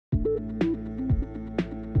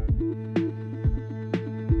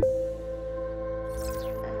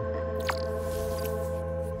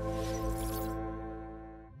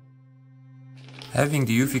Having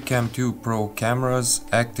the eufyCam 2 Pro cameras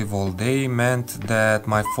active all day meant that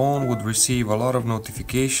my phone would receive a lot of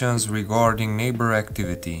notifications regarding neighbor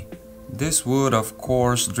activity. This would of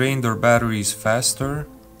course drain their batteries faster,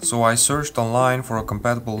 so I searched online for a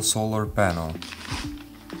compatible solar panel.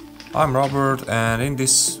 I'm Robert, and in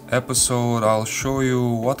this episode I'll show you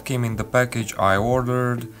what came in the package I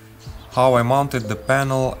ordered, how I mounted the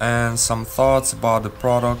panel, and some thoughts about the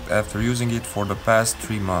product after using it for the past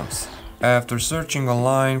 3 months. After searching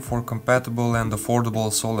online for compatible and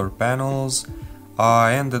affordable solar panels,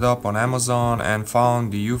 I ended up on Amazon and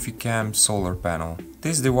found the eufyCam solar panel.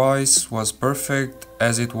 This device was perfect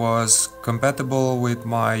as it was compatible with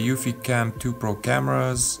my eufyCam 2 Pro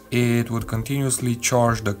cameras, it would continuously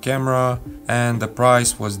charge the camera, and the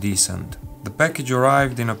price was decent. The package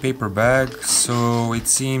arrived in a paper bag, so it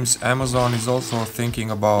seems Amazon is also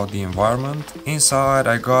thinking about the environment. Inside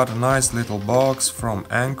I got a nice little box from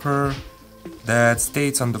Anker that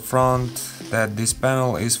states on the front that this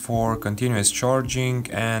panel is for continuous charging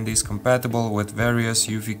and is compatible with various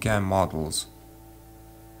eufyCam models.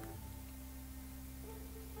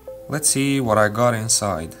 Let's see what I got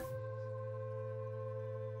inside.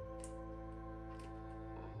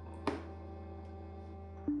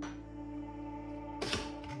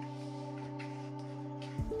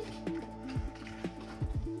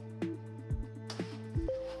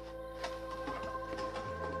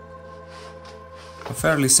 A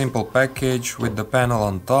fairly simple package with the panel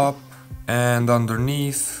on top, and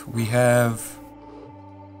underneath we have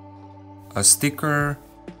a sticker,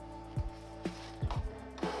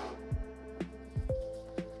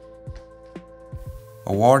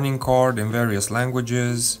 a warning card in various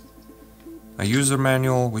languages, a user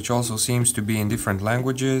manual which also seems to be in different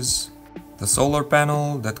languages, the solar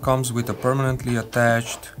panel that comes with a permanently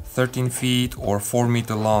attached 13 feet or 4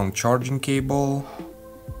 meter long charging cable,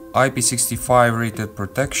 IP65 rated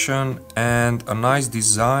protection, and a nice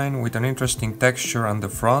design with an interesting texture on the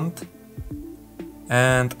front,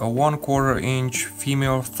 and a 1/4 inch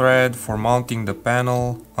female thread for mounting the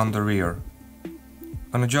panel on the rear.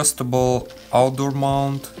 An adjustable outdoor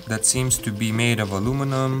mount that seems to be made of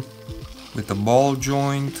aluminum with a ball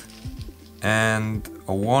joint, and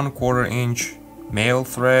a 1/4 inch male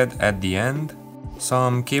thread at the end,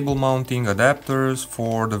 some cable mounting adapters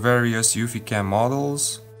for the various eufyCam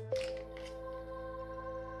models,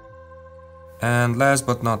 and last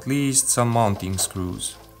but not least, some mounting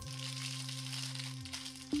screws.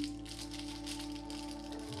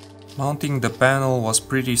 Mounting the panel was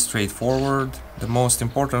pretty straightforward. The most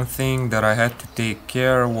important thing that I had to take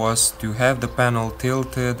care was to have the panel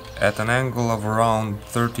tilted at an angle of around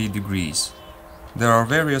 30 degrees. There are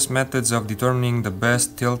various methods of determining the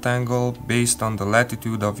best tilt angle based on the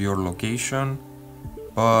latitude of your location,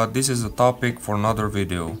 but this is a topic for another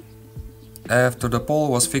video. After the pole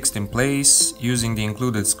was fixed in place using the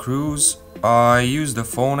included screws, I used a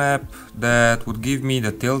phone app that would give me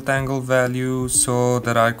the tilt angle value so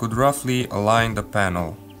that I could roughly align the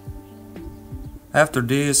panel. After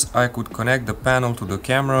this, I could connect the panel to the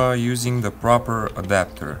camera using the proper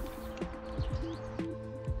adapter.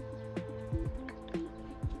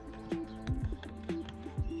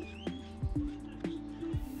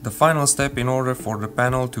 The final step in order for the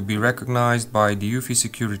panel to be recognized by the Eufy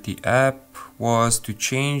security app was to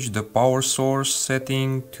change the power source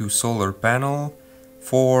setting to solar panel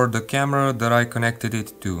for the camera that I connected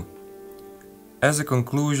it to. As a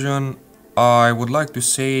conclusion, I would like to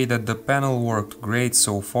say that the panel worked great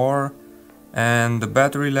so far, and the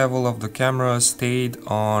battery level of the camera stayed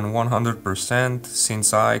on 100%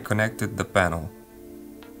 since I connected the panel.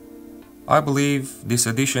 I believe this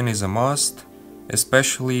addition is a must,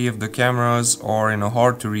 especially if the cameras are in a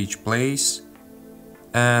hard to reach place,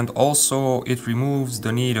 and also it removes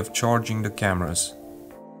the need of charging the cameras.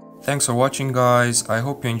 Thanks for watching guys, I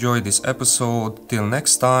hope you enjoyed this episode. Till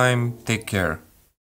next time, take care.